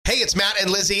It's Matt and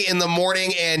Lizzie in the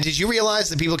morning. And did you realize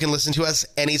that people can listen to us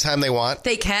anytime they want?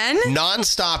 They can?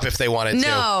 Non-stop if they wanted to.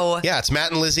 No. Yeah, it's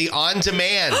Matt and Lizzie on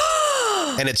demand.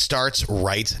 And it starts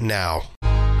right now.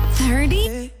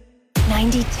 30,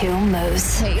 92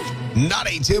 Moose.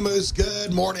 92 Moose.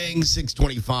 Good morning,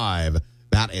 625.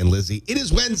 Matt and Lizzie. It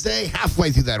is Wednesday, halfway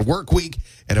through that work week.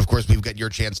 And of course, we've got your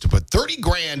chance to put 30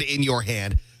 grand in your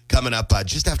hand coming up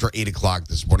just after 8 o'clock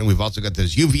this morning. We've also got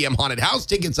those UVM Haunted House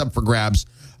tickets up for grabs.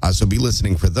 So be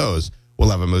listening for those. We'll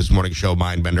have a Moose Morning Show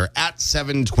Mindbender at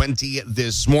 7:20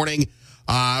 this morning.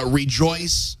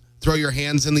 Rejoice. Throw your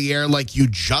hands in the air like you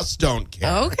just don't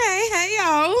care. Okay, hey,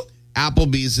 yo.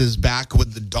 Applebee's is back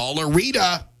with the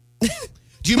Dollarita.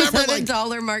 Do you remember Is that a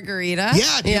dollar margarita?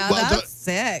 Yeah. That's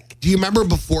sick. Do you remember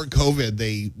before COVID,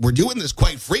 they were doing this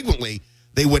quite frequently?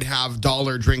 They would have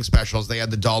dollar drink specials. They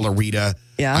had the Dollarita.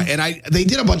 Yeah. And they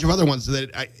did a bunch of other ones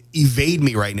that evade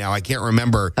me right now. I can't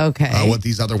remember what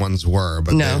these other ones were.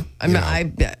 But no,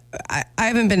 I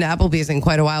haven't been to Applebee's in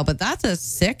quite a while, but that's a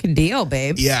sick deal,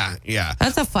 babe. Yeah.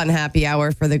 That's a fun happy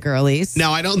hour for the girlies.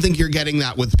 Now, I don't think you're getting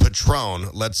that with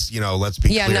Patron. Let's be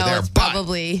clear there. It's but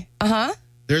probably,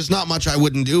 there's not much I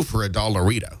wouldn't do for a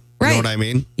Dollarita. You know what I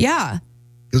mean? Yeah.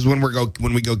 Because when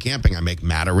we go camping, I make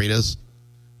Mataritas,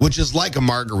 which is like a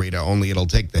margarita, only it'll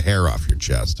take the hair off your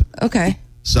chest. Okay.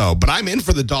 So, but I'm in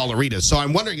for the Dollarita. So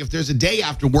I'm wondering if there's a day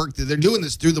after work that they're doing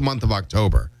this through the month of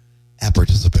October at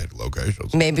participating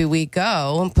locations. Maybe we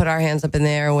go and put our hands up in the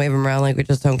air and wave them around like we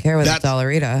just don't care with the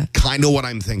Dollarita. Kind of what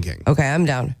I'm thinking. Okay, I'm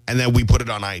down. And then we put it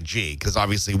on IG because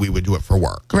obviously we would do it for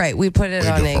work. Right, we put it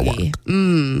on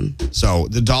Iggy. So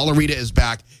the Dollarita is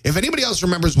back. If anybody else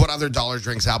remembers what other dollar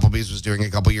drinks Applebee's was doing a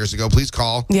couple years ago, please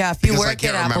call. Yeah, if you work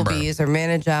at Applebee's or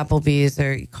manage Applebee's,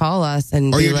 or call us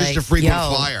and or be you're like, just a frequent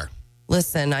flyer.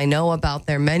 Listen, I know about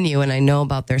their menu and I know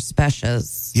about their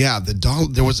specials. Yeah,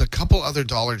 there was a couple other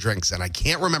dollar drinks, and I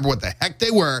can't remember what the heck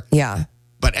they were. Yeah.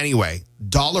 But anyway,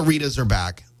 Dollaritas are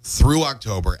back through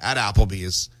October at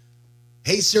Applebee's.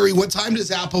 Hey, Siri, what time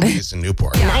does Applebee's in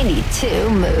Newport? 92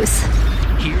 Moose.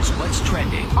 Here's what's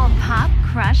trending on Pop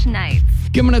Crush Nights.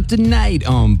 Coming up tonight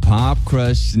on Pop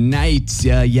Crush Nights.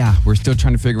 We're still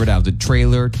trying to figure it out. The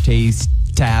trailer, Taste,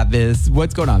 Tavis.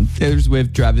 What's going on? Taylor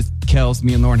Swift, Travis Kelce,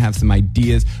 me and Lauren have some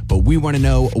ideas, but we want to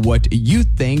know what you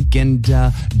think. And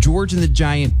James and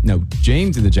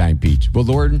the Giant Peach. Well,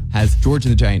 Lauren has George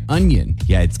and the Giant Onion.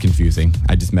 Yeah, it's confusing.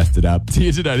 I just messed it up. See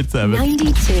you tonight at 7.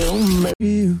 92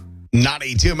 Moose.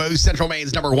 92 Moose, Central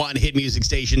Maine's #1 hit music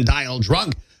station, Dial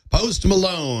Drunk. Post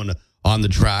Malone on the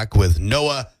track with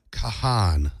Noah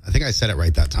Kahan. I think I said it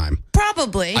right that time.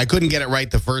 Probably. I couldn't get it right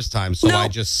the first time, so I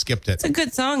just skipped it. It's a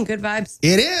good song. Good vibes.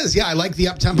 It is. Yeah, I like the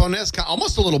up-tempo-ness.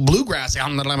 Almost a little bluegrassy.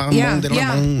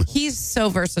 Yeah. He's so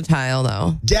versatile,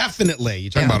 though. Definitely.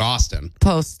 You're talking about Austin.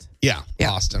 Post. Yeah,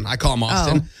 Austin. I call him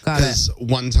Austin because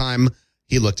one time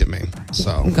he looked at me.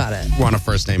 So got it. We're on a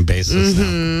first-name basis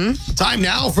now. Time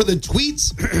now for the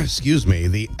tweets. Excuse me.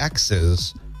 The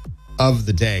X's of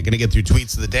the day. Going to get through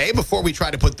tweets of the day before we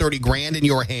try to put 30 grand in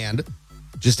your hand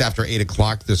just after 8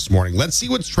 o'clock this morning. Let's see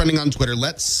what's trending on Twitter.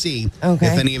 Let's see if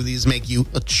any of these make you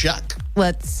a chuck.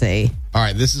 Let's see. All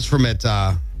right, this is from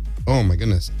oh my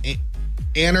goodness,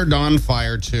 Anner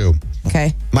Donfire 2.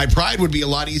 Okay. My pride would be a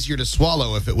lot easier to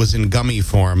swallow if it was in gummy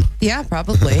form. Yeah,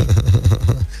 probably.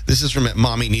 This is from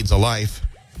Mommy Needs a Life.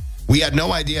 We had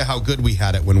no idea how good we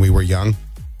had it when we were young.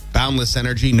 Boundless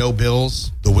energy, no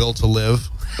bills, the will to live.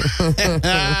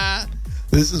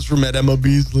 This is from Emma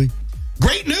Beasley.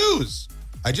 Great news!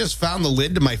 I just found the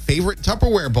lid to my favorite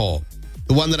Tupperware bowl.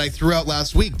 The one that I threw out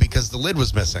last week because the lid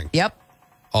was missing. Yep.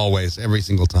 Always, every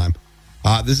single time.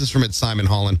 This is from Simon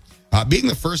Holland. Being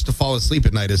the first to fall asleep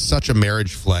at night is such a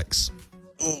marriage flex.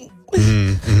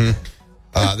 This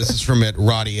is from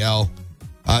Roddy L.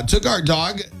 Took our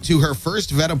dog to her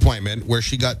first vet appointment where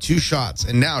she got 2 shots,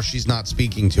 and now she's not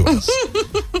speaking to us.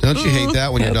 Don't you hate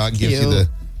that when your dog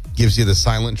gives you the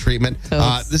silent treatment?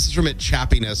 This is from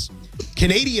Chappiness.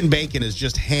 Canadian bacon is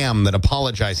just ham that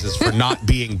apologizes for not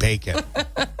being bacon.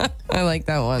 I like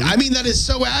that one. I mean, that is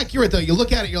so accurate, though. You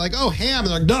look at it, you're like, oh, ham.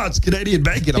 They're like, no, it's Canadian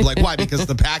bacon. I'm like, why? Because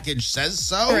the package says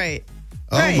so? Right.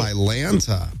 Oh, my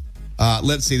Lanta.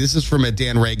 Let's see. This is from a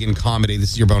Dan Reagan comedy.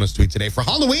 This is your bonus tweet today. For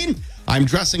Halloween, I'm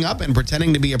dressing up and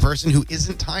pretending to be a person who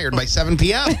isn't tired by 7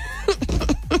 p.m.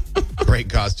 Great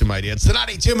costume idea. It's the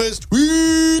 92 Moose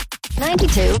tweet.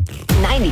 92